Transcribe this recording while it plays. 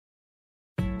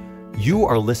You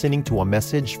are listening to a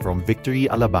message from Victory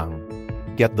Alabang.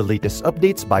 Get the latest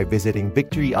updates by visiting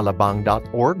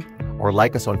victoryalabang.org or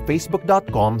like us on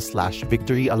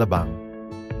facebook.com/victoryalabang.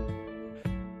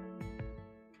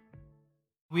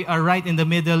 We are right in the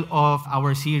middle of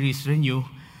our series, Renew.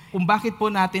 Kung bakit po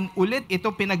natin ulit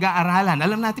ito pinag-aaralan.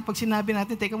 Alam natin, pag sinabi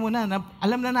natin, teka muna,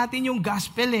 alam na natin yung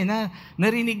gospel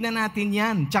narinig na natin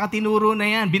yan. Tsaka tinuro na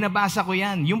yan, binabasa ko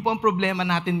yan. Yung po ang problema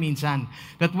natin minsan.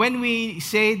 That when we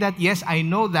say that, yes, I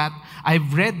know that,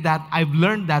 I've read that, I've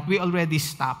learned that, we already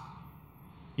stop.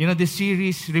 You know, this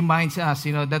series reminds us,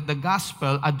 that the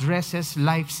gospel addresses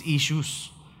life's issues.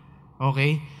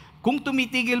 Okay? Kung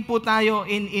tumitigil po tayo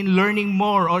in learning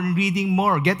more or reading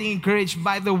more, getting encouraged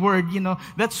by the word,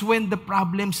 that's when the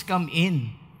problems come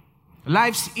in.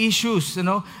 Life's issues,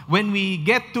 when we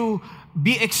get to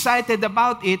be excited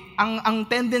about it, ang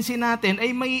tendency natin ay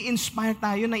may inspire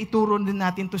tayo na ituro din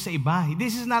natin to sa iba.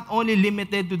 This is not only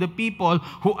limited to the people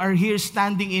who are here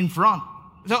standing in front.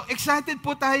 So excited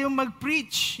po tayo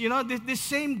mag-preach, this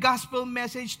same gospel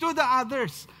message to the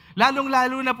others.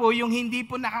 Lalong-lalo na po yung hindi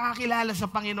po nakakakilala sa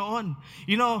Panginoon.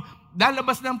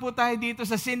 Lalabas lang po tayo dito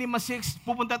sa Cinema 6,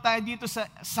 pupunta tayo dito sa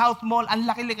South Mall, ang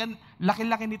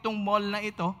laki-laki nitong mall na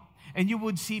ito, and you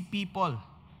would see people.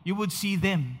 You would see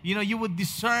them. You would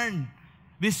discern.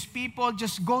 These people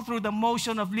just go through the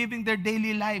motion of living their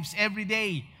daily lives every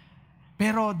day.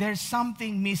 Pero there's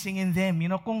something missing in them.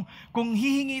 Kung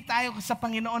hihingi tayo sa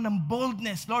Panginoon ng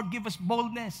boldness, Lord, give us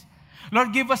boldness.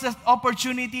 Lord, give us an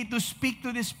opportunity to speak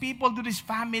to these people, to this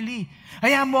family.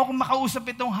 Hayaan mo akong makausap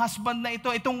itong husband na ito,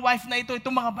 itong wife na ito,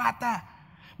 itong mga bata.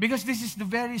 Because this is the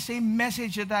very same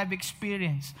message that I've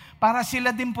experienced. Para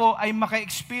sila din po ay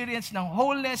maka-experience ng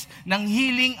wholeness, ng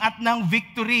healing at ng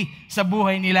victory sa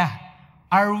buhay nila.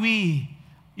 Are we,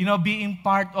 being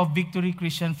part of Victory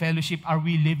Christian Fellowship, are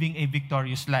we living a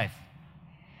victorious life?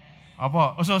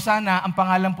 Opo. So sana, ang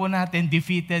pangalan po natin,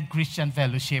 Defeated Christian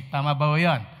Fellowship. Tama ba o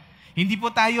yun? Hindi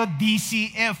po tayo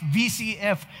DCF,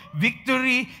 VCF,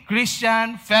 Victory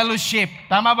Christian Fellowship.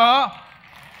 Tama ba?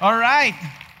 Alright.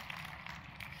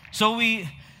 So we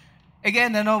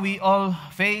all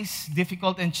face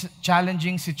difficult and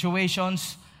challenging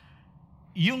situations.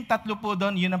 Yung tatlo po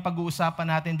doon, yun ang pag-uusapan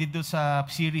natin dito sa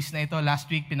series na ito. Last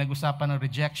week, pinag-usapan ng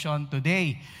rejection.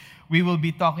 Today, we will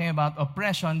be talking about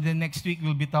oppression. The next week,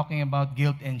 we'll be talking about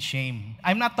guilt and shame.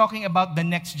 I'm not talking about the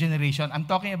next generation. I'm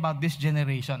talking about this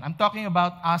generation. I'm talking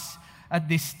about us at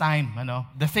this time.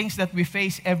 The things that we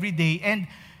face every day. And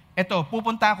eto,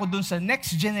 pupunta ako dun sa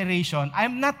next generation.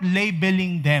 I'm not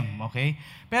labeling them, okay?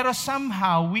 Pero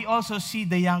somehow, we also see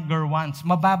the younger ones.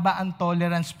 Mababa ang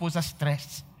tolerance po sa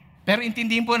stress. Pero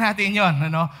intindihin po natin yon,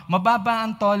 mababa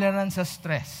ang tolerance sa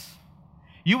stress.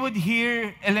 You would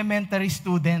hear elementary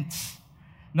students,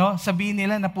 sabihin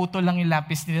nila, naputol lang yung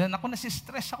lapis nila. Naku,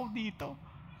 nasi-stress ako dito.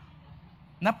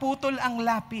 Naputol ang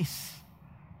lapis.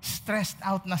 Stressed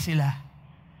out na sila.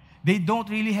 They don't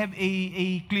really have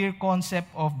a clear concept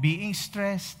of being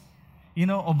stressed.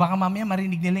 O baka mamaya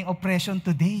marinig nila yung oppression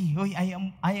today. Hoy,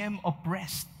 I am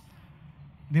oppressed.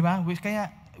 Diba? Kaya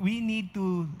we need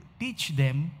to teach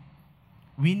them.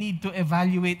 We need to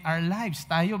evaluate our lives.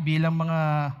 Tayo bilang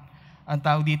mga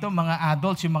mga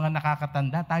adults, yung mga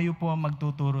nakakatanda, tayo po ang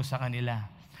magtuturo sa kanila.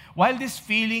 While these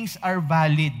feelings are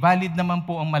valid naman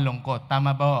po ang malungkot.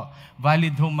 Tama ba?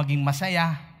 Valid hong maging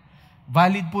masaya.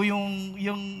 Valid po yung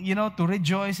to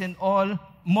rejoice and all.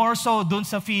 More so, dun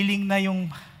sa feeling na yung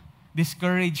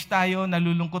discouraged tayo,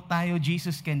 nalulungkot tayo,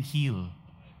 Jesus can heal.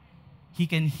 He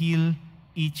can heal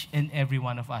each and every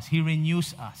one of us. He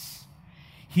renews us.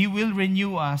 He will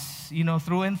renew us,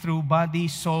 through and through,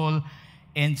 body, soul,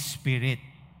 and spirit.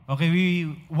 Okay, we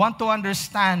want to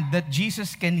understand that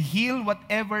Jesus can heal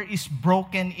whatever is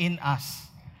broken in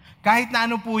us. Kahit na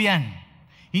ano po yan.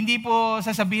 Hindi po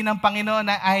sasabihin ng Panginoon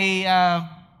na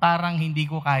parang hindi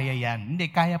ko kaya yan. Hindi,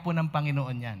 kaya po ng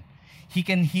Panginoon yan. He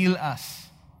can heal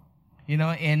us.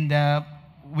 And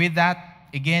with that,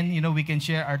 again, we can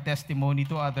share our testimony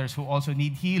to others who also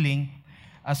need healing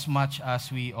as much as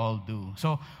we all do.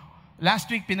 So, last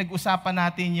week, pinag-usapan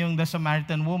natin yung the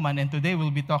Samaritan woman, and today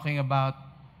we'll be talking about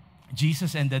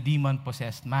Jesus and the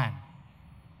demon-possessed man.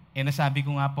 And nasabi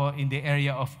ko nga po, in the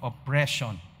area of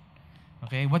oppression.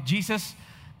 Okay? What Jesus,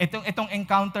 itong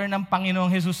encounter ng Panginoong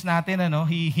Jesus natin,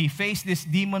 he faced this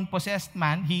demon-possessed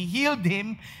man, he healed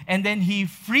him, and then he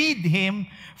freed him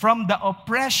from the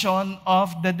oppression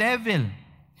of the devil.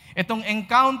 Itong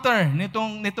encounter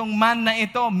nitong man na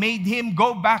ito made him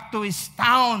go back to his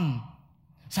town.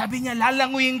 Sabi niya,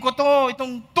 lalanguyin ko to,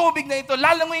 itong tubig na ito,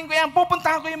 lalanguyin ko yan,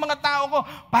 pupuntahan ko yung mga tao ko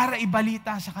para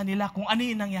ibalita sa kanila kung ano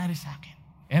yung nangyari sa akin.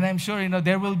 And I'm sure,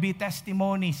 there will be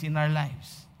testimonies in our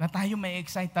lives na tayo may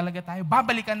excite talaga tayo.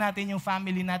 Babalikan natin yung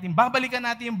family natin. Babalikan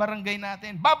natin yung barangay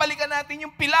natin. Babalikan natin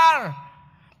yung Pilar.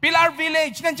 Pilar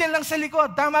Village, nandiyan lang sa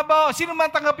likod. Tama ba? Sino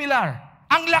man taga-Pilar?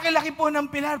 Ang laki-laki po ng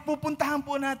Pilar, pupuntahan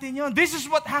po natin yon. This is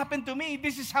what happened to me.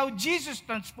 This is how Jesus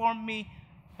transformed me.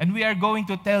 And we are going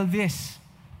to tell this.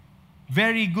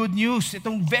 Very good news.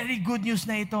 Itong very good news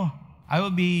na ito. I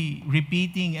will be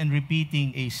repeating and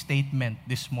repeating a statement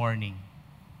this morning.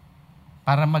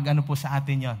 Para mag-ano po sa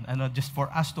atin yon. Just for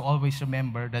us to always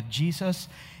remember that Jesus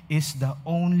is the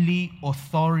only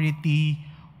authority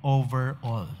over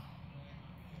all.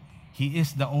 He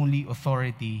is the only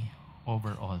authority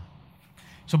over all.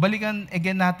 So balikan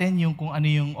again natin yung kung ano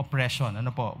yung oppression.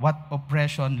 What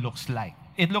oppression looks like.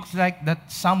 It looks like that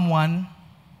someone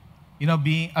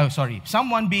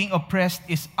being oppressed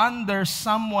is under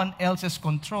someone else's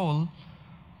control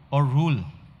or rule.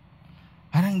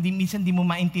 Parang minsan di mo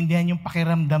maintindihan yung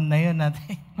pakiramdam na yun.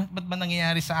 Ba't ba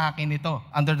nangyayari sa akin ito?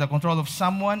 Under the control of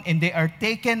someone, and they are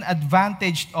taken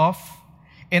advantage of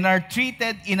and are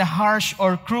treated in a harsh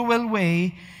or cruel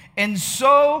way, and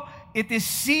so it is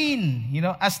seen,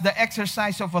 as the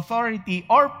exercise of authority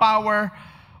or power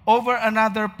over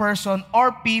another person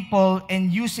or people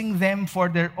and using them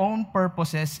for their own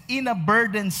purposes in a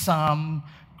burdensome,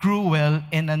 cruel,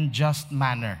 and unjust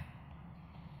manner.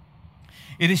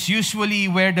 It is usually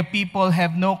where the people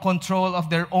have no control of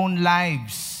their own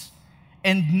lives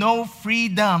and no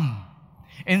freedom,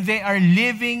 and they are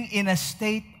living in a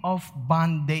state of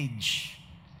bondage.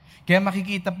 Kaya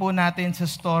makikita po natin sa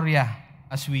storya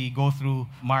as we go through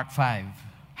Mark 5,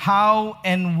 how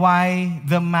and why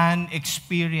the man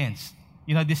experienced,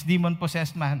 this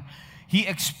demon-possessed man, he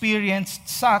experienced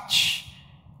such,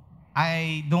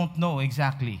 I don't know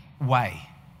exactly why.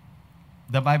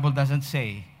 The Bible doesn't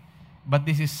say, but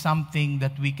this is something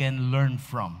that we can learn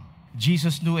from.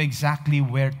 Jesus knew exactly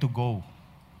where to go.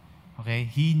 Okay?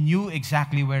 He knew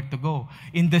exactly where to go.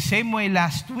 In the same way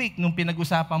last week, nung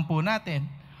pinag-usapan po natin,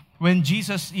 when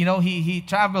Jesus, he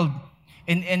traveled,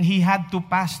 and he had to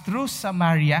pass through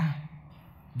Samaria.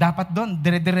 Dapat doon,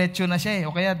 dire-diretso na siya.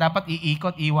 O kaya dapat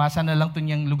iikot, iwasan na lang ito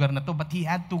niyang lugar na to. But he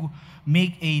had to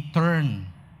make a turn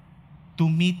to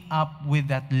meet up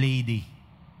with that lady,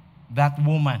 that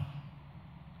woman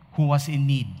who was in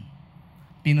need.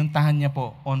 Pinuntahan niya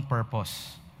po on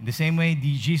purpose. In the same way,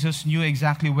 Jesus knew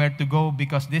exactly where to go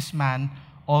because this man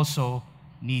also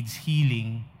needs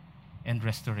healing and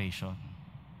restoration.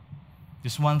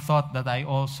 Just one thought that I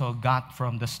also got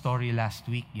from the story last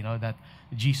week, that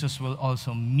Jesus will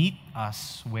also meet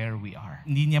us where we are.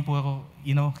 Hindi niya po,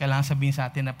 kailangan sabihin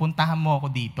sa atin na puntahan mo ako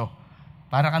dito.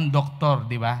 Para kang doktor,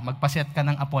 di ba? Magpaset ka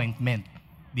ng appointment.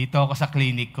 Dito ako sa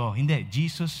clinic ko. Hindi,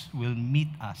 Jesus will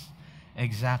meet us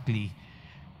exactly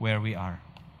where we are.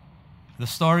 The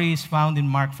story is found in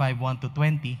Mark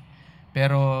 5:1-20.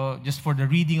 Pero just for the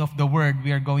reading of the word, we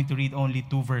are going to read only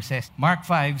 2 verses. Mark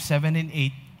 5:7 and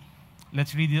 8.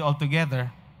 Let's read it all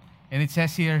together. And it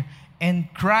says here,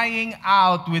 and crying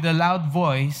out with a loud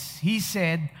voice, he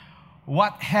said,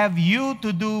 what have you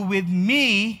to do with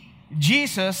me,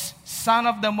 Jesus, Son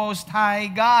of the Most High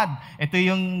God? Ito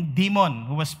yung demon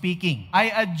who was speaking.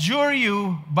 I adjure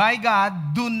you, by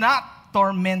God, do not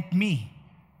torment me.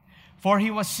 For he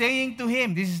was saying to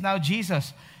him, this is now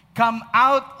Jesus, come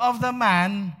out of the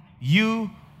man,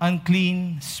 you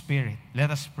unclean spirit. Let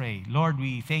us pray. Lord,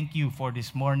 we thank you for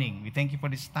this morning. We thank you for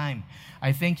this time.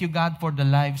 I thank you, God, for the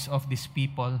lives of these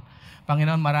people.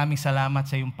 Panginoon, maraming salamat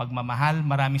sa iyong pagmamahal.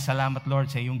 Maraming salamat, Lord,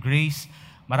 sa iyong grace.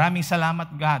 Maraming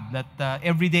salamat, God, that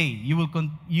every day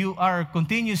you are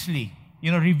continuously,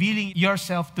 revealing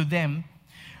yourself to them.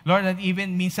 Lord, that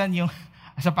even minsan yung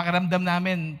sa pakiramdam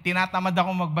namin, tinatamad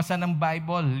ako magbasa ng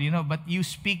Bible, but you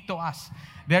speak to us.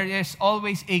 There is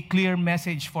always a clear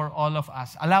message for all of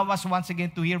us. Allow us once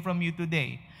again to hear from you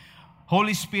today.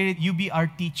 Holy Spirit, you be our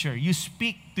teacher. You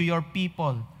speak to your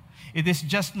people. It is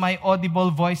just my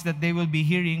audible voice that they will be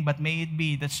hearing, but may it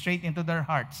be that straight into their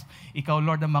hearts, Ikaw,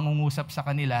 Lord, ang mangungusap sa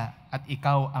kanila at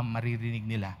Ikaw ang maririnig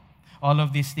nila. All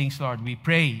of these things, Lord, we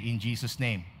pray in Jesus'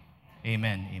 name.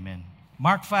 Amen. Amen.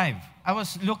 Mark 5. I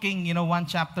was looking, one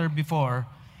chapter before,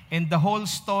 and the whole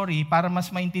story, para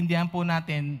mas maintindihan po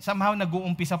natin, somehow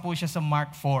nag-uumpisa po siya sa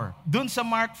Mark 4. Doon sa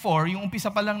Mark 4, yung umpisa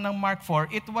pa lang ng Mark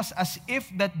 4, it was as if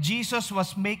that Jesus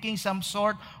was making some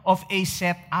sort of a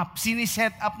setup.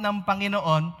 Siniset up ng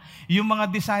Panginoon yung mga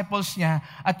disciples niya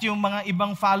at yung mga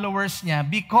ibang followers niya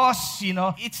because,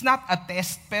 it's not a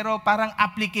test, pero parang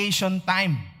application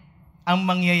time ang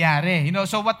mangyayari.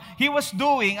 So what he was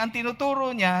doing, ang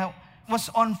tinuturo niya, was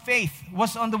on faith,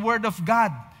 was on the Word of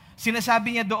God.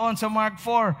 Sinasabi niya doon sa Mark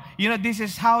 4, this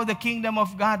is how the kingdom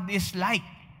of God is like.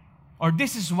 Or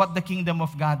this is what the kingdom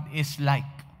of God is like.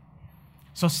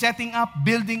 So setting up,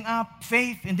 building up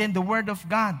faith, and then the Word of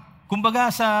God. Kumbaga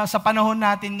sa panahon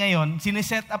natin ngayon,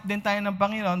 siniset up din tayo ng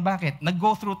Panginoon. Bakit?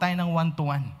 Nag-go through tayo ng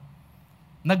one-to-one.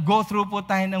 Nag-go through po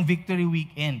tayo ng Victory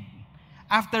Weekend.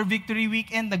 After Victory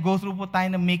Weekend, nag-go through po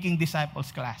tayo ng Making Disciples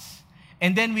class.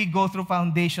 And then we go through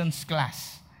Foundations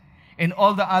class. And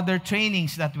all the other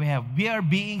trainings that we have. We are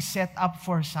being set up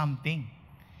for something.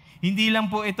 Hindi lang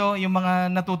po ito, yung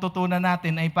mga natututunan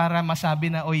natin ay para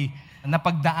masabi na,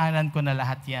 napagdaanan ko na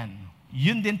lahat yan.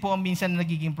 Yun din po ang minsan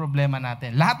nagiging problema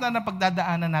natin. Lahat na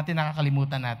napagdadaanan natin,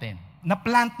 nakakalimutan natin.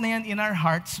 Na-plant na yan in our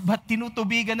hearts, but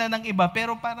tinutubigan na ng iba,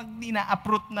 pero parang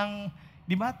ina-uproot ng,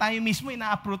 di ba? Tayo mismo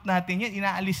ina-uproot natin yan,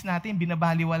 inaalis natin,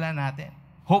 binabaliwala natin.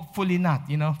 Hopefully not,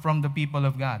 from the people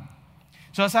of God.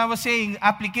 So as I was saying,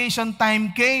 application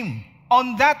time came.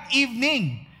 On that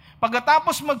evening,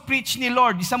 pagkatapos mag-preach ni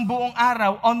Lord, isang buong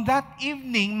araw, on that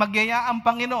evening, magyaya ang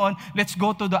Panginoon, let's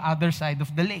go to the other side of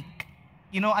the lake.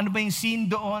 Ano ba yung scene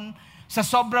doon? Sa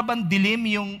sobra bang dilim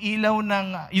yung ilaw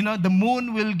ng, the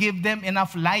moon will give them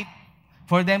enough light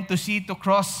for them to see, to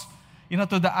cross,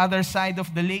 to the other side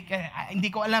of the lake. Hindi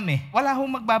ko alam eh. Wala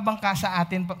hong magbabangka sa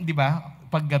atin, di ba?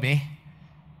 Paggabi.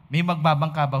 May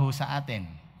magbabangka ba ho sa atin?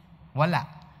 Wala.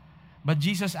 But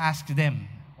Jesus asked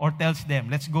them, or tells them,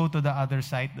 let's go to the other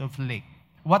side of the lake.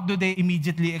 What do they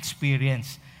immediately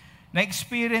experience?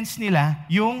 Na-experience nila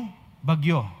yung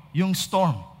bagyo, yung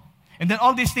storm. And then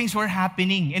all these things were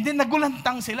happening. And then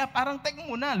nagulantang sila, parang, teka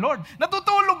muna, Lord,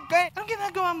 natutulog ka. Anong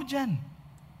ginagawa mo dyan?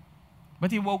 But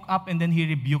he woke up and then he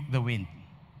rebuked the wind.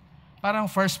 Parang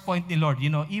first point ni Lord,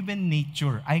 even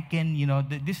nature,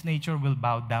 this nature will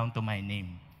bow down to my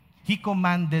name. He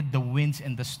commanded the winds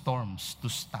and the storms to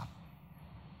stop,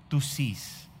 to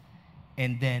cease.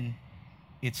 And then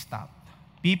it stopped.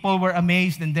 People were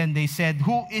amazed, and then they said,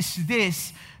 who is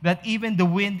this that even the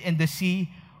wind and the sea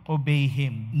obey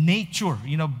him? Nature,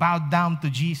 bowed down to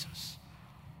Jesus.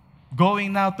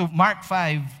 Going now to Mark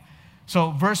 5,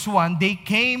 so verse 1, they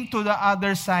came to the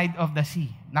other side of the sea.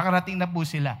 Nakarating na po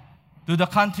sila to the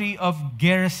country of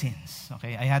Gerasenes.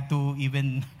 Okay, I had to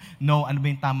even know ano ba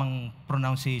yung tamang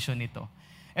pronunciation nito.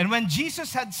 And when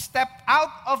Jesus had stepped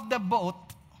out of the boat,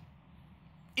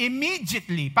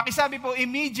 immediately, pakisabi po,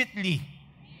 immediately.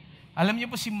 Alam niyo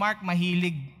po si Mark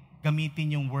mahilig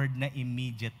gamitin yung word na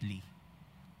immediately.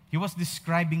 He was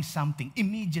describing something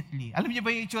immediately. Alam niyo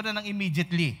ba yung itsura ng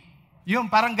immediately? Yung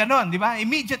parang ganon, di ba?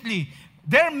 Immediately.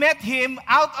 There met him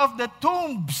out of the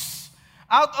tombs,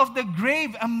 out of the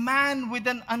grave, a man with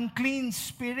an unclean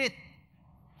spirit.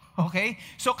 Okay?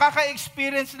 So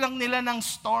kaka-experience lang nila ng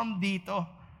storm dito.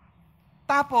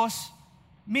 Tapos,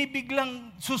 may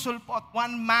biglang susulpot,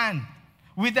 one man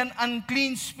with an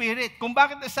unclean spirit. Kung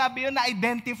bakit nasabi yun,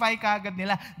 na-identify kaagad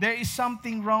nila, there is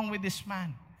something wrong with this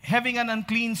man. Having an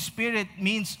unclean spirit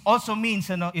also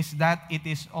means is that it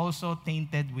is also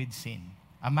tainted with sin.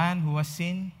 A man who has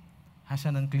sinned has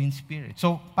an unclean spirit.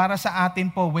 So, para sa atin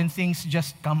po, when things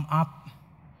just come up,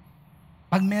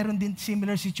 pag meron din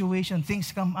similar situation,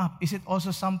 things come up, is it also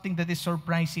something that is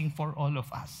surprising for all of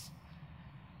us?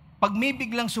 Pag may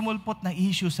biglang sumulpot na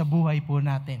issue sa buhay po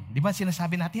natin, di ba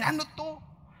sinasabi natin, ano to?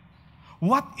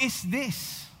 What is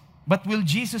this? But will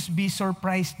Jesus be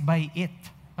surprised by it?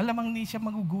 Malamang hindi siya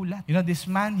magugulat. This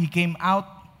man, he came out,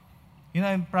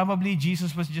 and probably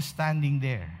Jesus was just standing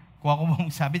there. Kung ako mong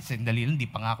sabi, sandali lang, di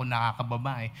pa nga ako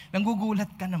nakakababa eh.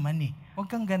 Nanggugulat ka naman eh. Huwag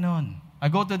kang ganon. I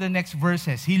go to the next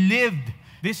verses.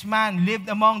 This man lived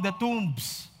among the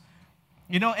tombs.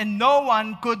 And no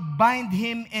one could bind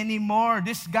him anymore.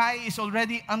 This guy is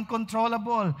already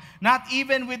uncontrollable. Not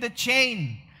even with a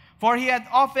chain. For he had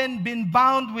often been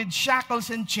bound with shackles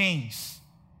and chains.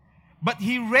 But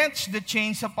he wrenched the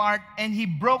chains apart and he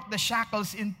broke the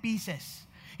shackles in pieces.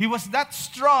 He was that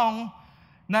strong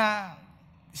na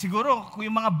siguro kung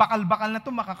yung mga bakal-bakal na to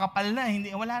makakapal na,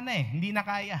 wala na eh, hindi na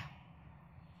kaya.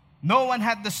 No one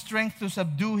had the strength to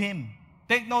subdue him.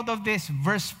 Take note of this,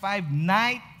 verse 5,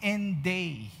 night and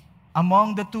day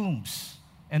among the tombs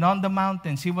and on the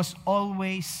mountains, he was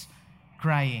always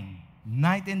crying.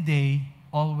 Night and day,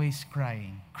 always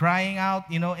crying. Crying out,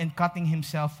 and cutting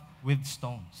himself with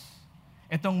stones.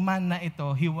 Itong man na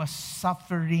ito, he was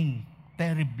suffering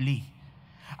terribly.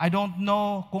 I don't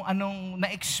know kung anong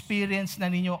na-experience na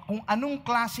ninyo, kung anong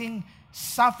klaseng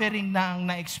suffering na ang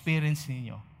na-experience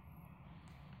ninyo.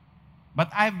 But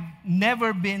I've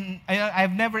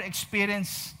never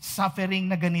experienced suffering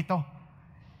na ganito.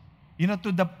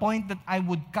 To the point that I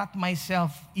would cut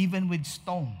myself even with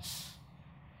stones.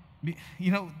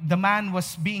 The man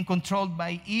was being controlled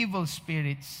by evil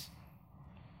spirits.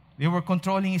 They were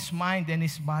controlling his mind and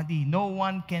his body. No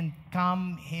one can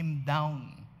calm him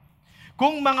down.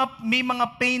 Kung may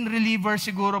mga pain reliever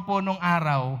siguro po nung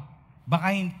araw,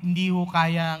 baka hindi ho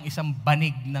kaya ang isang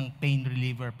banig ng pain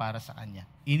reliever para sa kanya.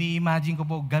 Ini-imagine ko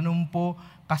po, ganun po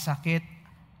kasakit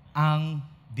ang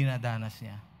dinadanas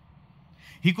niya.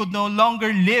 He could no longer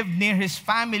live near his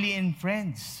family and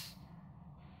friends.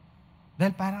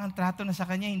 Dahil parang ang trato na sa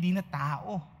kanya, hindi na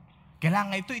tao.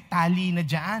 Kailangan ito itali na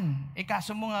dyan.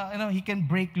 Kaso mo nga, he can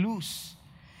break loose.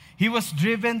 He was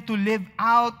driven to live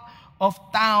out of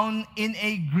town in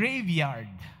a graveyard.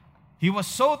 He was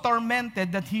so tormented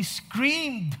that he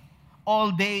screamed all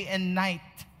day and night.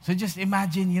 So just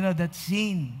imagine, that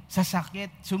scene. Sa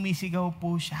sakit, sumisigaw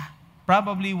po siya.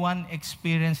 Probably one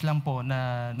experience lang po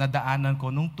na nadaanan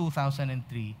ko noong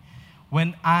 2003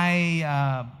 when I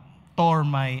tore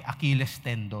my Achilles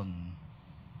tendon.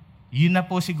 Yun na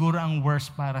po siguro ang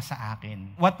worst para sa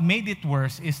akin. What made it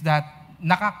worse is that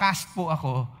nakakast po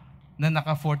ako na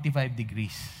naka 45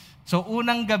 degrees. So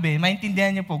unang gabi,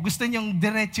 maintindihan niyo po, gusto niyong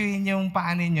diretsuhin yung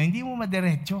paa ninyo, hindi mo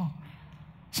madiretso.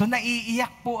 So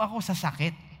naiiyak po ako sa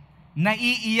sakit.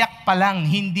 Naiiyak pa lang,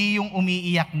 hindi yung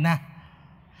umiiyak na.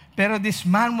 Pero this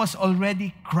man was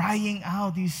already crying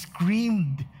out. He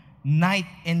screamed night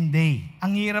and day.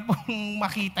 Ang hirap pong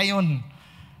makita yon,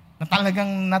 na talagang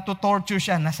natutorture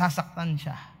siya, nasasaktan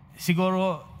siya.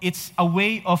 Siguro, it's a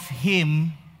way of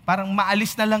him, parang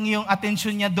maalis na lang yung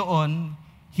attention niya doon,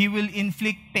 he will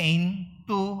inflict pain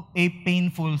to a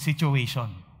painful situation.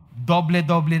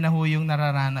 Doble-doble na ho yung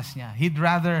nararanas niya. He'd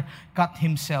rather cut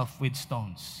himself with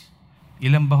stones.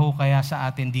 Ilan ba ho kaya sa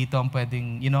atin dito ang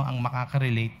pwedeng, ang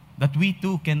makaka-relate, that we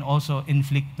too can also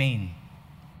inflict pain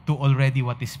to already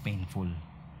what is painful.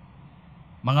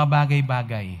 Mga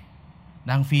bagay-bagay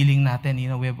na ang feeling natin,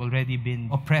 we have already been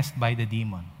oppressed by the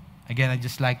demon. Again, I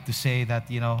just like to say that,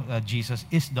 Jesus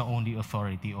is the only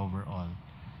authority over all.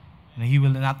 And He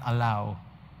will not allow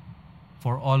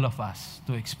for all of us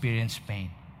to experience pain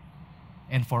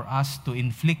and for us to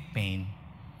inflict pain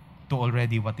to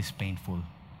already what is painful.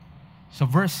 So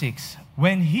verse 6,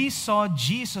 when he saw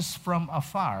Jesus from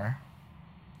afar,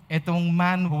 etong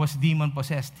man who was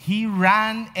demon-possessed, he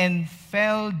ran and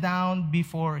fell down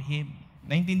before him.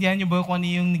 Naintindihan niyo ba kung ano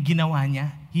yung ginawa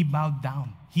niya? He bowed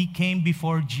down. He came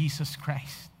before Jesus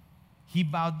Christ. He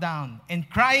bowed down. And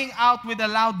crying out with a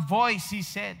loud voice, he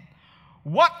said,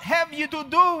 "What have you to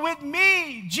do with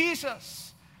me,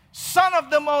 Jesus, Son of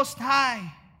the Most High?"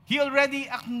 He already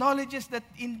acknowledges that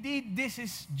indeed this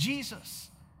is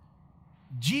Jesus.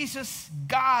 Jesus,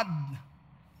 God.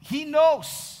 He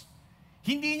knows.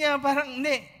 Hindi niya parang,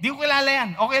 di ko kilala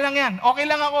yan. Okay lang yan. Okay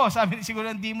lang ako. Sabi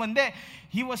siguro ng demon,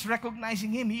 He was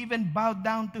recognizing him. He even bowed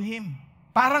down to him.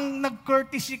 Parang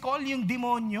nag-courtesy call yung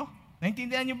demonyo.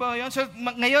 Naintindihan niyo ba yun? So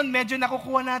ngayon, medyo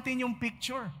nakukuha natin yung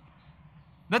picture.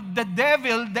 That the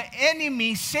devil, the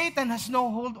enemy, Satan has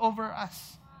no hold over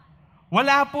us.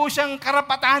 Wala po siyang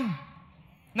karapatan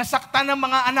na saktan ng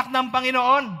mga anak ng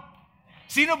Panginoon.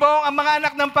 Sino ba ang mga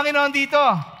anak ng Panginoon dito?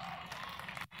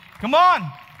 Come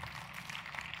on!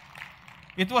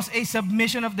 It was a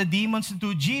submission of the demons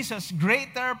to Jesus,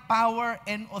 greater power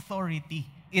and authority.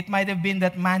 It might have been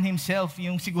that man himself,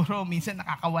 yung siguro minsan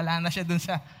nakakawala na siya dun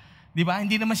sa, di ba?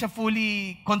 Hindi naman siya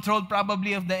fully controlled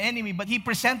probably of the enemy, but he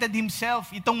presented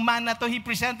himself, itong man na to, he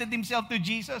presented himself to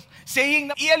Jesus,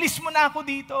 saying, ialis mo na ako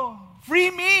dito.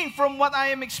 Free me from what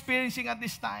I am experiencing at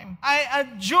this time. I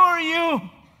adjure you.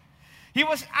 He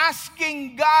was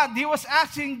asking God, he was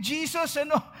asking Jesus,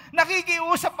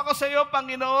 nakikiusap ako sa iyo,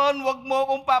 Panginoon, wag mo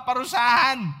akong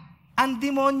paparusahan. Ang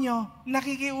demonyo,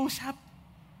 nakikiusap.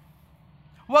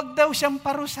 Wag daw siyang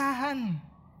parusahan.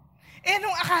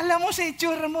 Nung akala mo sa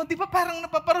itsura mo, di ba parang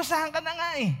napaparusahan ka na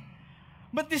nga eh.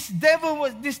 But this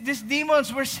demons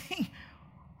were saying,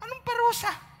 anong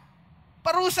parusa?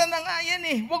 Parusa na nga yan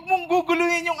eh. Wag mong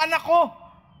guguluhin yung anak ko.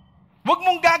 Wag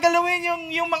mong gagalawin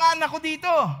yung mga anak ko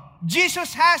dito.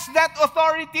 Jesus has that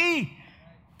authority.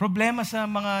 Problema sa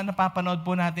mga napapanood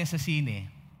po natin sa sine,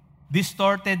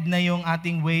 distorted na yung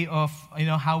ating way of,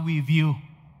 how we view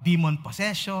demon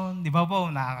possession. Di ba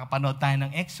po, nakakapanood tayo ng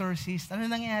Exorcist. Ano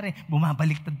nangyari?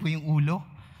 Bumabaliktad po yung ulo.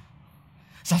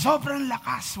 Sa sobrang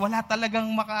lakas, wala talagang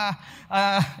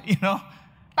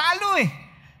talo eh.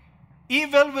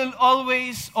 Evil will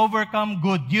always overcome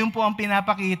good. Yun po ang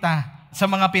pinapakita sa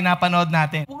mga pinapanood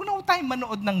natin. Huwag na tayo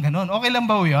manood ng ganun. Okay lang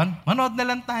ba yun? Manood na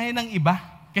lang tayo ng iba.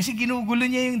 Kasi ginugulo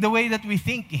niya yung the way that we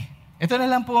think eh. Ito na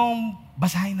lang po ang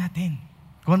basahin natin.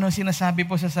 Kung ano sinasabi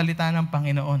po sa salita ng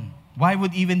Panginoon. Why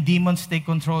would even demons take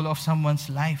control of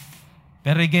someone's life?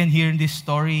 Pero again, here in this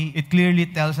story, it clearly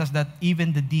tells us that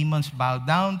even the demons bow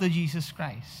down to Jesus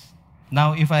Christ.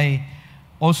 Now, if I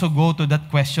also go to that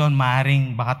question,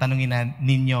 maaring baka tanungin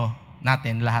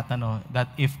natin lahat, that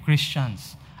if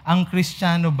Christians, ang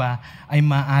Kristiyano ba ay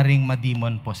maaring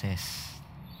ma-demon possessed?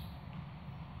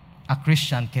 A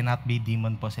Christian cannot be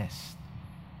demon possessed.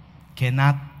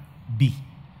 Cannot be.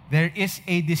 There is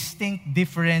a distinct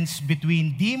difference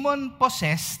between demon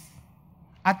possessed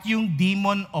at yung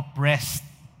demon oppressed.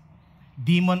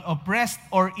 Demon oppressed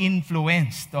or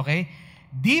influenced, okay?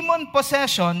 Demon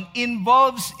possession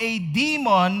involves a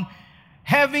demon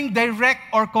having direct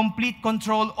or complete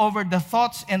control over the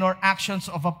thoughts and or actions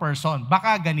of a person.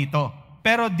 Baka ganito.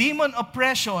 Pero demon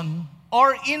oppression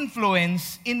or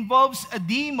influence involves a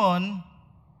demon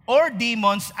or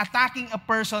demons attacking a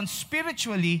person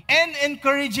spiritually and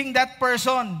encouraging that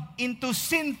person into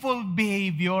sinful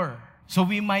behavior. So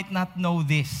we might not know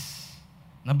this,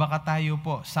 na baka tayo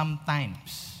po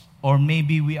sometimes, or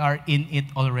maybe we are in it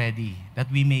already,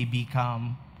 that we may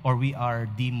become or we are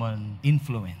demon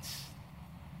influenced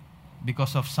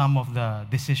because of some of the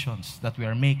decisions that we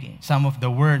are making, some of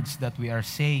the words that we are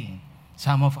saying,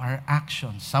 some of our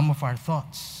actions, some of our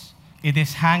thoughts. It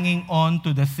is hanging on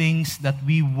to the things that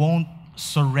we won't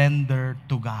surrender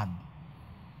to God.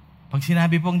 Pag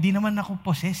sinabi po, hindi naman ako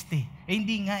possessed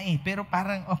hindi nga pero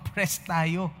parang oppressed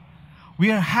tayo.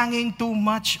 We are hanging too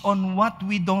much on what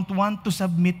we don't want to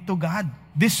submit to God.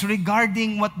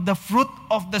 Disregarding what the fruit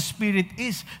of the Spirit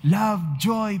is. Love,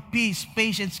 joy, peace,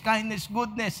 patience, kindness,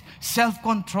 goodness,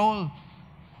 self-control.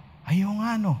 Ayaw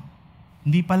nga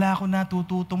hindi pala ako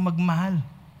natututong magmahal.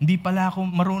 Hindi pala ako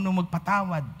marunong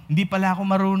magpatawad. Hindi pala ako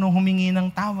marunong humingi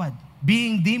ng tawad.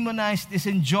 Being demonized is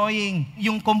enjoying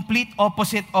yung complete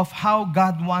opposite of how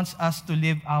God wants us to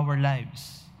live our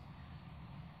lives.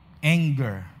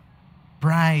 Anger,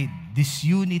 pride,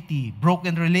 disunity,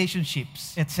 broken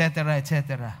relationships, etc.,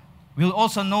 etc. We'll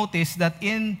also notice that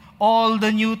in all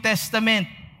the New Testament,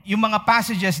 yung mga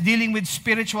passages dealing with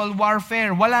spiritual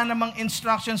warfare, wala namang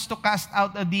instructions to cast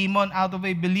out a demon out of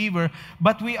a believer,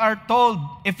 but we are told,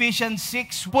 Ephesians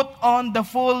 6, put on the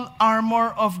full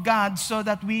armor of God so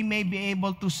that we may be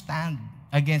able to stand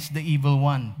against the evil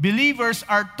one. Believers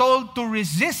are told to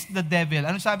resist the devil.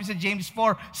 Ano sabi sa James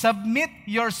 4? Submit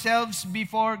yourselves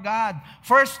before God.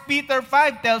 1 Peter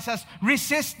 5 tells us,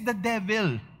 resist the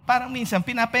devil. Parang minsan,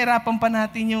 pinapahirapan pa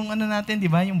natin yung natin, di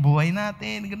ba? Yung buhay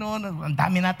natin, gano'n. Ang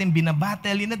dami natin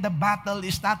binabattle. The battle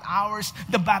is not ours.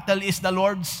 The battle is the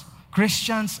Lord's.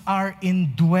 Christians are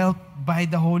indwelt by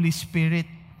the Holy Spirit.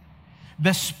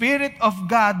 The Spirit of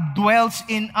God dwells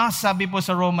in us, sabi po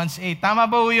sa Romans 8. Tama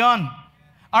ba po yun?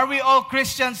 Are we all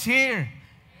Christians here?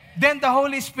 Then the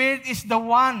Holy Spirit is the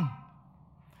one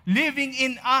living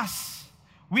in us.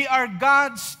 We are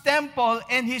God's temple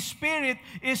and His Spirit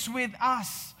is with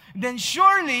us. Then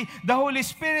surely the Holy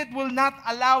Spirit will not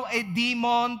allow a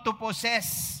demon to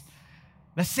possess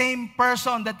the same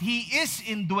person that He is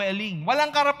indwelling.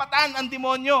 Walang karapatan ang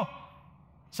demonyo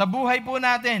sa buhay po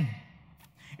natin.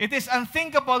 It is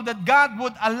unthinkable that God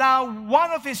would allow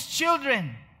one of His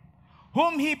children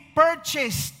whom He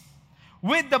purchased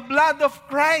with the blood of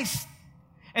Christ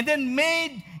and then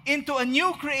made into a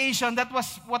new creation. That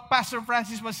was what Pastor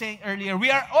Francis was saying earlier. We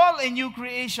are all a new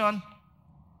creation.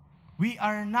 We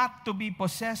are not to be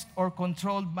possessed or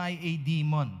controlled by a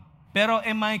demon. Pero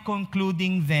am I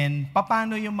concluding then,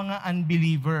 paano yung mga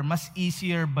unbeliever? Mas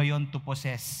easier ba yun to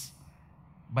possess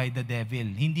by the devil?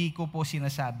 Hindi ko po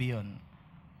sinasabi yun.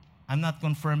 I'm not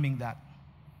confirming that.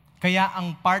 Kaya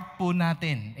ang part po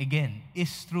natin, again,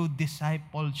 is through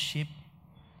discipleship.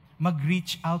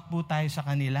 Mag-reach out po tayo sa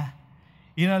kanila.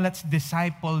 Let's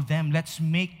disciple them. Let's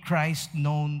make Christ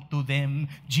known to them.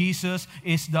 Jesus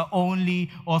is the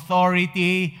only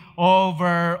authority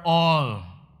over all.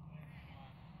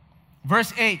 Verse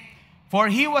 8, for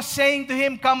He was saying to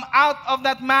him, come out of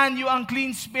that man, you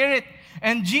unclean spirit.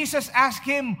 And Jesus asked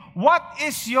him, what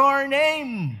is your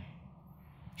name?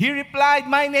 He replied,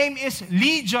 my name is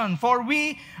Legion, for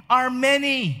we are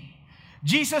many.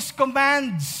 Jesus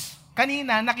commands.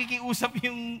 Kanina, nakikiusap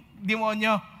yung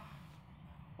demonyo.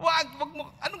 Wag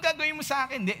mo, anong gagawin mo sa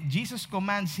akin? Jesus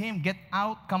commands him, get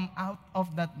out, come out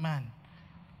of that man.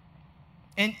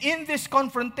 And in this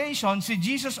confrontation, si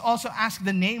Jesus also asked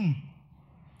the name.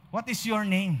 What is your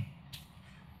name?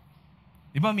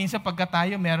 Di ba, minsan pagka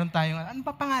tayo, meron tayong, ano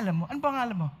ba pangalan mo? Ano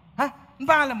pangalan mo? Ha? Ano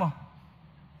pangalan mo?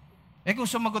 Kung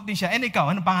sumagot din siya,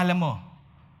 ikaw, ano pangalan mo?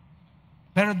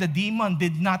 Pero the demon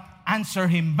did not answer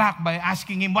him back by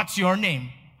asking him, what's your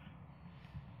name?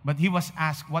 But he was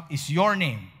asked, what is your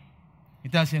name? He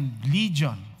tells him,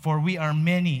 Legion, for we are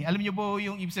many. Alam niyo po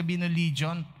yung ibig sabihin ng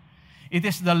Legion? It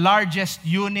is the largest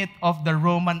unit of the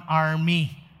Roman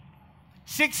army.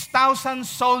 6,000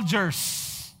 soldiers.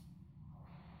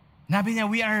 Sabi niya,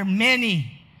 we are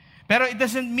many. Pero it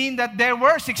doesn't mean that there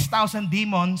were 6,000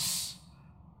 demons.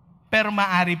 Pero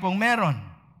maari pong meron.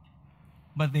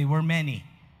 But they were many.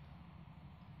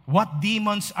 What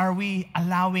demons are we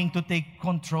allowing to take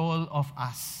control of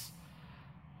us?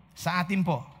 Sa atin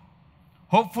po.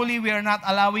 Hopefully, we are not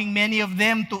allowing many of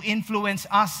them to influence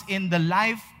us in the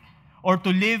life or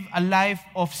to live a life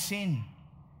of sin.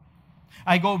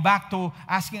 I go back to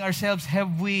asking ourselves,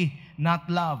 have we not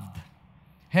loved?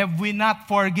 Have we not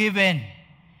forgiven?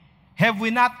 Have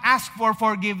we not asked for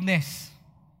forgiveness?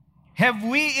 Have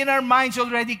we in our minds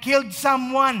already killed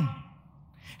someone?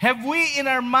 Have we in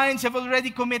our minds have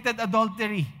already committed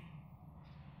adultery?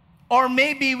 Or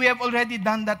maybe we have already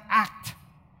done that act.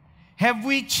 Have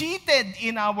we cheated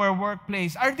in our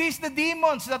workplace? Are these the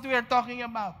demons that we are talking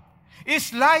about?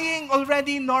 Is lying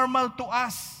already normal to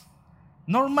us?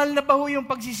 Normal na ba ho yung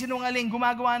pagsisinungaling,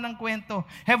 gumagawa ng kwento?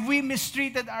 Have we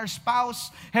mistreated our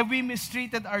spouse? Have we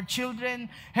mistreated our children?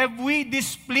 Have we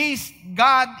displeased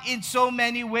God in so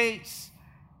many ways?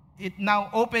 It now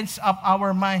opens up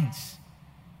our minds.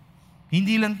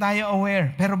 Hindi lang tayo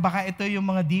aware, pero baka ito yung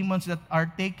mga demons that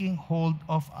are taking hold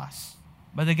of us.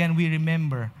 But again, we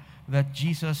remember that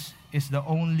Jesus is the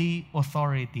only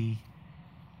authority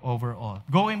over all.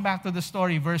 Going back to the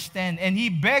story, verse 10, and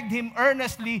he begged him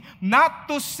earnestly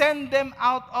not to send them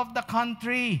out of the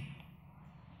country.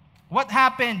 What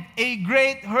happened? A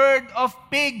great herd of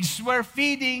pigs were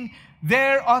feeding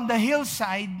there on the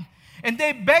hillside, and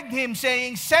they begged him,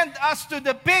 saying, send us to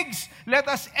the pigs, let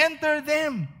us enter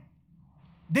them.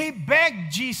 They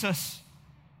begged Jesus.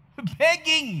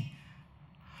 Begging.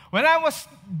 When I was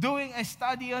doing a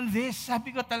study on this,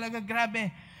 sabi ko talaga,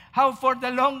 grabe, how for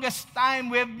the longest time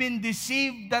we have been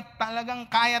deceived that talagang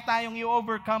kaya tayong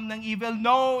i-overcome ng evil.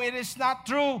 No, it is not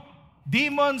true.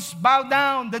 Demons bow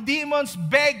down. The demons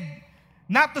beg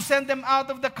not to send them out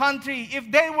of the country.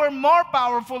 If they were more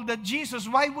powerful than Jesus,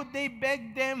 why would they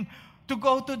beg them to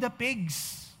go to the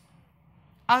pigs?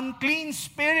 Unclean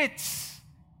spirits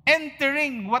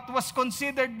entering what was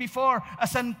considered before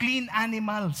as unclean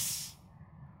animals.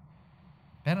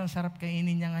 Pero ang sarap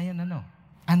kainin niya ngayon, ano?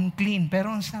 Unclean, pero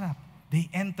ang sarap. They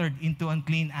entered into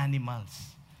unclean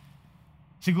animals.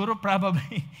 Siguro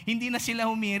probably, hindi na sila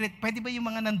humirit. Pwede ba yung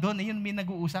mga nandun, ayun, may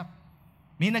nag-uusap?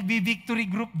 May nagbi-victory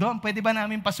group doon. Pwede ba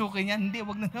namin pasukin yan? Hindi,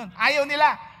 wag na doon. Ayaw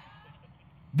nila.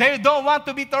 They don't want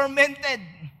to be tormented.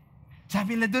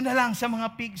 Sabi na doon na lang sa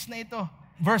mga pigs na ito.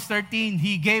 Verse 13,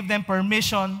 he gave them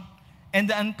permission, and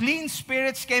the unclean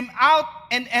spirits came out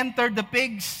and entered the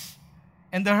pigs,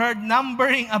 and the herd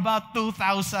numbering about 2,000.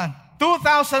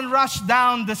 2,000 rushed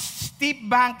down the steep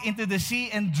bank into the sea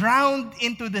and drowned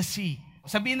into the sea.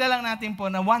 Sabihin na lang natin po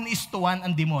na 1:1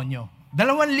 ang demonyo.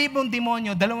 2,000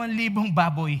 demonyo, 2,000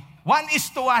 baboy.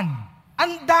 1:1.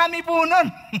 Ang dami po nun.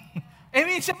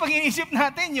 Minsan pag iisip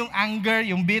natin, yung anger,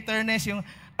 yung bitterness, yung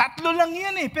tatlo lang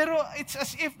yan pero it's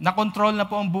as if nakontrol na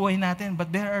po ang buhay natin. But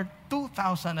there are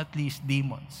 2,000 at least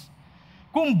demons.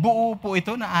 Kung buo po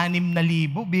ito na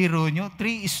 6,000, biro nyo,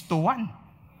 3:1.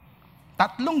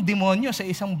 3 demonyo sa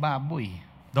isang baboy.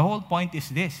 The whole point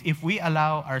is this, if we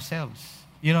allow ourselves,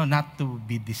 not to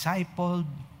be discipled,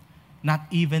 not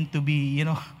even to be,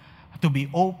 to be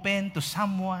open to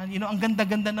someone. Ang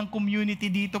ganda-ganda ng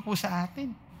community dito po sa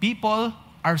atin. People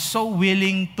are so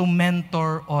willing to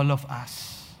mentor all of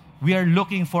us. We are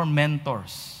looking for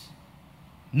mentors,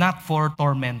 not for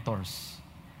tormentors.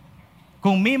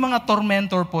 Kung may mga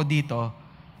tormentor po dito,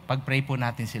 pag-pray po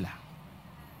natin sila.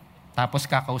 Tapos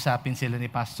kakausapin sila ni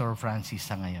Pastor Francis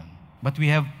sa ngayon. But we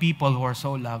have people who are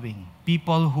so loving.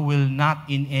 People who will not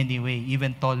in any way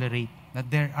even tolerate that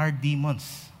there are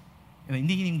demons.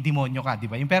 Hindi yung demonyo ka, di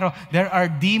ba? Pero there are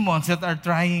demons that are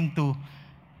trying to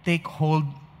take hold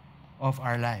of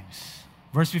our lives.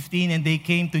 Verse 15, and they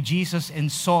came to Jesus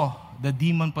and saw the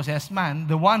demon-possessed man,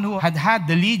 the one who had had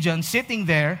the legion sitting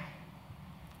there.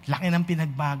 Laki ng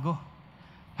pinagbago.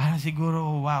 Parang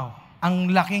siguro, wow.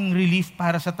 Ang laking relief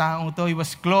para sa taong ito. He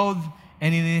was clothed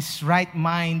and in his right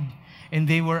mind, and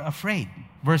they were afraid.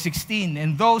 Verse 16,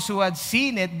 and those who had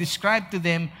seen it described to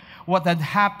them what had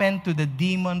happened to the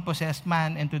demon-possessed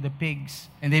man and to the pigs.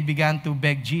 And they began to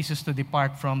beg Jesus to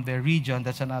depart from their region.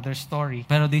 That's another story.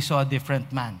 Pero they saw a different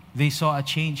man. They saw a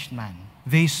changed man.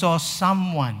 They saw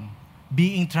someone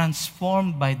being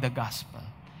transformed by the gospel.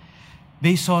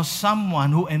 They saw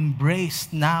someone who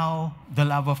embraced now the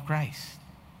love of Christ.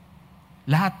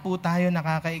 Lahat po tayo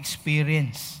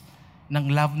nakaka-experience ng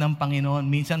love ng Panginoon.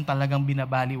 Minsan talagang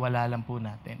binabaliwala lang po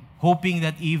natin. Hoping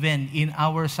that even in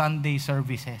our Sunday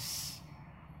services,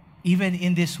 Even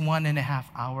in this 1.5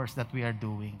 hours that we are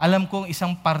doing. Alam kong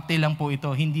isang parte lang po ito.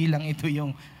 Hindi lang ito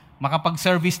yung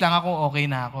makapag-service lang ako, okay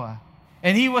na ako.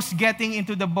 And he was getting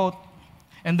into the boat.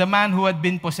 And the man who had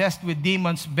been possessed with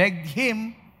demons begged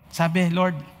him, sabi,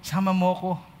 Lord, sama mo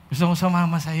ko. Gusto ko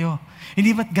sumama sa'yo.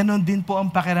 Hindi ba't ganun din po ang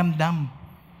pakiramdam?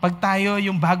 Pag tayo,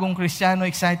 yung bagong Kristiyano,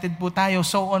 excited po tayo,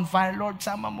 so on fire, Lord,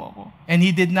 sama mo ko. And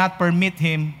he did not permit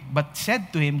him, but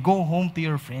said to him, go home to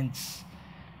your friends.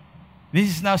 This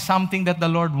is now something that the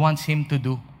Lord wants him to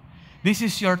do. This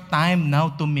is your time now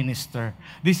to minister.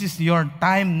 This is your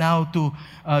time now to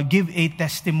give a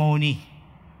testimony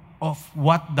of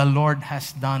what the Lord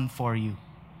has done for you.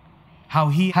 How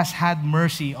He has had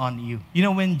mercy on you. You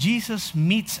know, when Jesus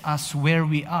meets us where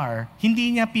we are,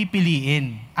 hindi niya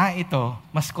pipiliin. Ito,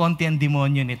 mas konti ang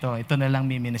demonyo nito. Ito na lang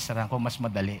miministeran ko, mas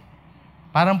madali.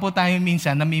 Parang po tayo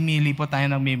minsan, namimili po tayo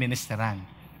ng miministeran.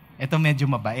 Ito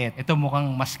medyo mabait. Ito mukhang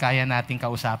mas kaya nating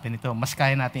kausapin ito. Mas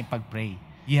kaya nating pag-pray.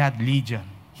 He had legion.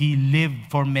 He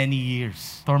lived for many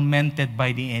years, tormented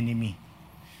by the enemy.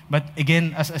 But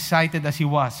again, as excited as he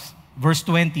was, verse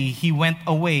 20, he went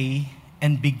away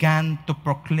and began to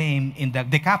proclaim in the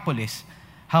Decapolis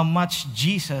how much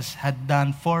Jesus had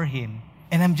done for him.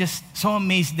 And I'm just so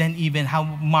amazed then even how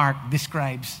Mark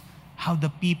describes how the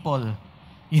people,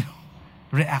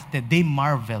 reacted. They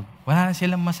marveled. Wala na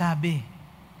silang masabi.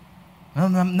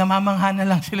 Namamangha na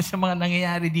lang sila sa mga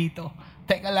nangyayari dito.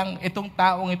 Teka lang, itong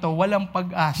taong ito, walang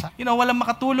pag-asa. Walang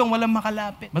makatulong, walang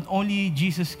makalapit. But only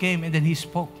Jesus came and then He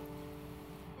spoke.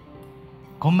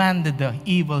 Commanded the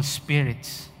evil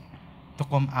spirits to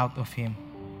come out of him.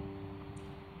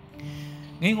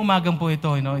 Ngayong umagang po ito,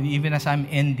 even as I'm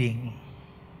ending,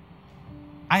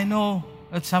 I know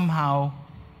that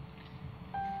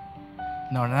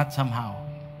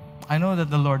I know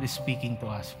that the Lord is speaking to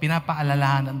us.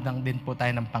 Pinapaalalahanan lang din po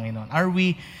tayo ng Panginoon. Are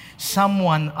we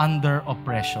someone under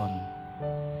oppression?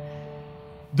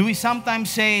 Do we sometimes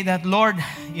say that, Lord,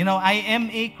 I am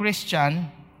a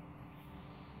Christian,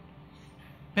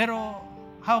 pero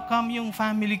how come yung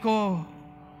family ko,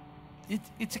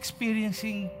 it's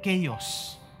experiencing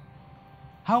chaos?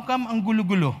 How come ang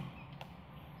gulo-gulo?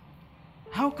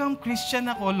 How come Christian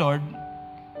ako, Lord,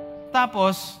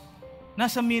 tapos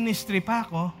nasa ministry pa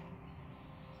ako,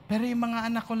 pero yung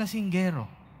mga anak ko lasinggero?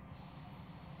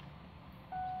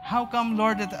 How come,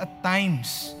 Lord, that at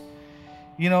times,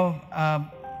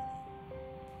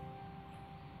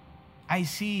 I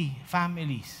see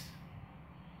families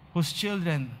whose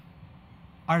children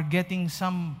are getting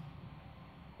some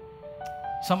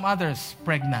others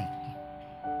pregnant.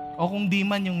 O kung di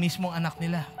man yung mismong anak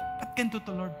nila. Ba't ganito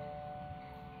to, Lord?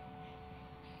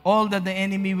 All that the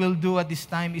enemy will do at this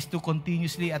time is to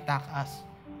continuously attack us.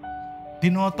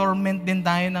 Dinotorment din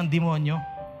tayo ng demonyo,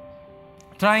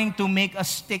 trying to make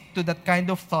us stick to that kind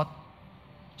of thought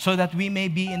so that we may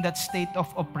be in that state of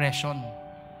oppression.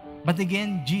 But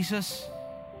again, Jesus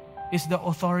is the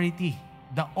authority,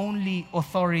 the only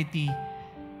authority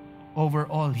over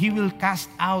all. He will cast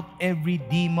out every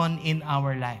demon in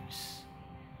our lives.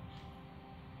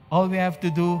 All we have to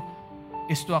do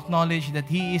is to acknowledge that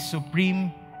He is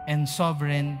supreme and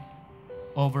sovereign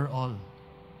over all.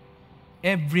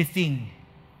 Everything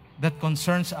that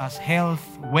concerns us, health,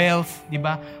 wealth,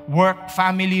 work,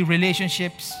 family,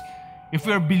 relationships, if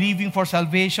we're believing for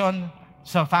salvation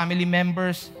sa family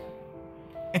members,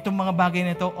 itong mga bagay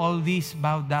na ito, all these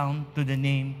bow down to the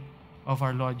name of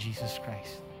our Lord Jesus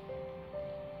Christ.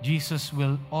 Jesus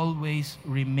will always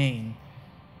remain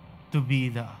to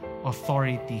be the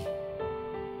authority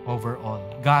over all.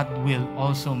 God will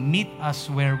also meet us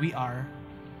where we are.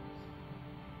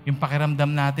 Yung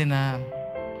pakiramdam natin na,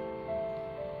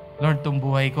 Lord, itong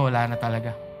buhay ko, wala na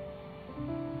talaga.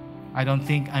 I don't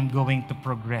think I'm going to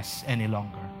progress any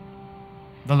longer.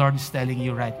 The Lord is telling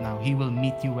you right now, He will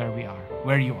meet you where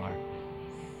you are.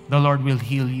 The Lord will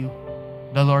heal you.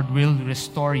 The Lord will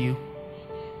restore you.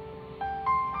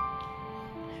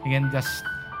 Again, that's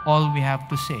all we have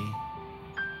to say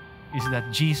is that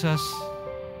Jesus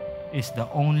is the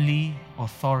only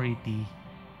authority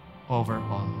over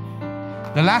all.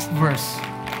 The last verse,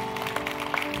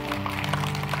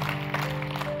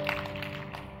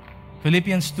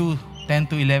 Philippians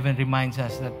 2:10-11 reminds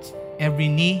us that every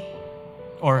knee,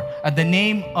 or at the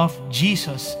name of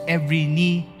Jesus, every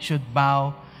knee should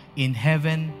bow in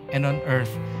heaven and on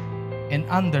earth and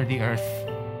under the earth,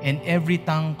 and every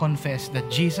tongue confess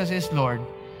that Jesus is Lord,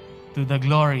 to the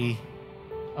glory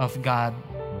of God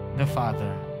the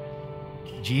Father.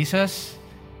 Jesus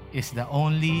is the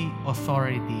only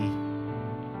authority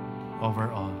over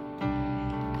all.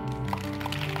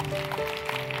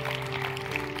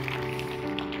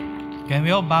 Can we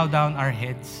all bow down our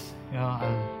heads?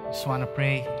 I just want to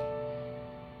pray.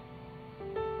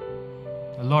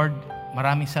 Lord,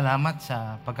 maraming salamat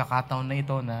sa pagkakataon na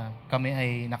ito na kami ay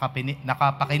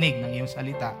nakapakinig ng iyong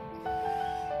salita.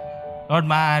 Lord,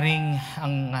 maaaring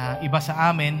ang iba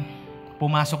sa amin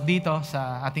pumasok dito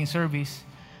sa ating service,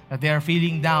 that they are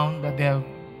feeling down, that they have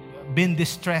been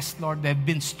distressed, Lord, they have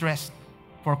been stressed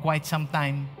for quite some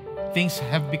time. Things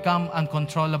have become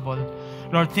uncontrollable.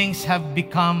 Lord, things have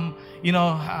become,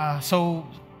 so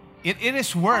it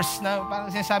is worse na parang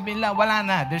sinasabi nila, wala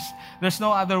na, there's no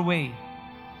other way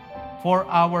for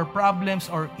our problems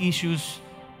or issues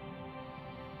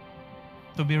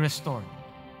to be restored.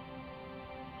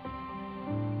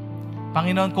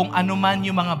 Panginoon, kung ano man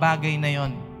yung mga bagay na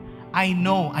yon, I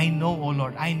know, O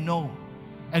Lord, I know,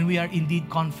 and we are indeed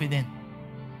confident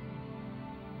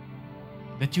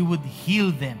that you would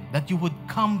heal them, that you would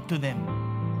come to them,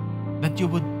 that you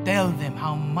would tell them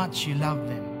how much you love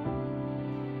them.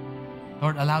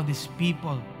 Lord, allow these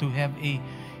people to have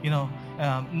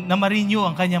na ma-renew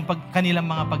ang kanilang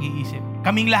mga pag-iisip.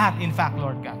 Kaming lahat, in fact,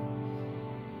 Lord God.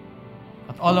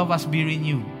 That all of us be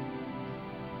renewed.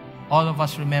 All of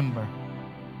us remember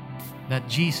that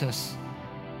Jesus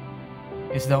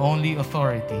is the only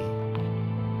authority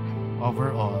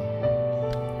over all.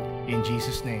 In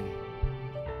Jesus' name.